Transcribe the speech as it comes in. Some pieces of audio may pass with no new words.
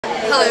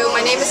Hello,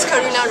 my name is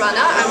Karuna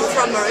Rana. I'm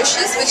from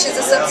Mauritius, which is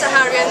a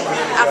sub-Saharan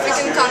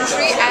African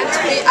country, and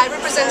I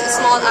represent a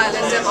small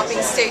island developing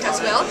state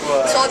as well.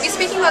 So I'll be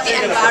speaking about the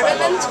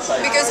environment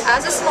because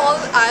as a small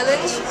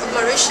island,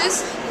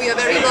 Mauritius, we are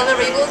very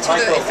vulnerable to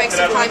the effects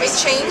of climate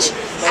change,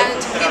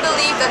 and we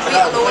believe that we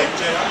alone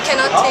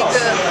cannot take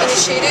the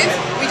initiative.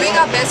 We're doing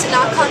our best in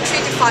our country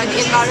to fight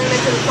the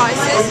environmental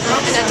crisis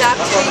and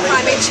adapt to the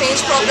climate change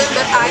problem,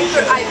 but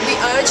we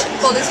urge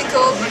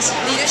political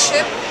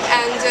leadership,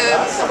 and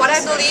what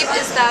I believe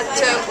is that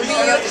we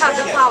youth have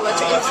the power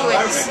to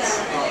influence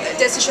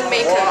decision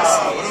makers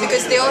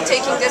because they are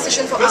taking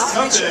decisions for our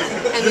future,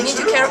 and we need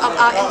to care of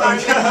our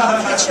environment,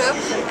 our future,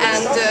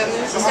 and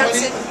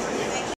that's it.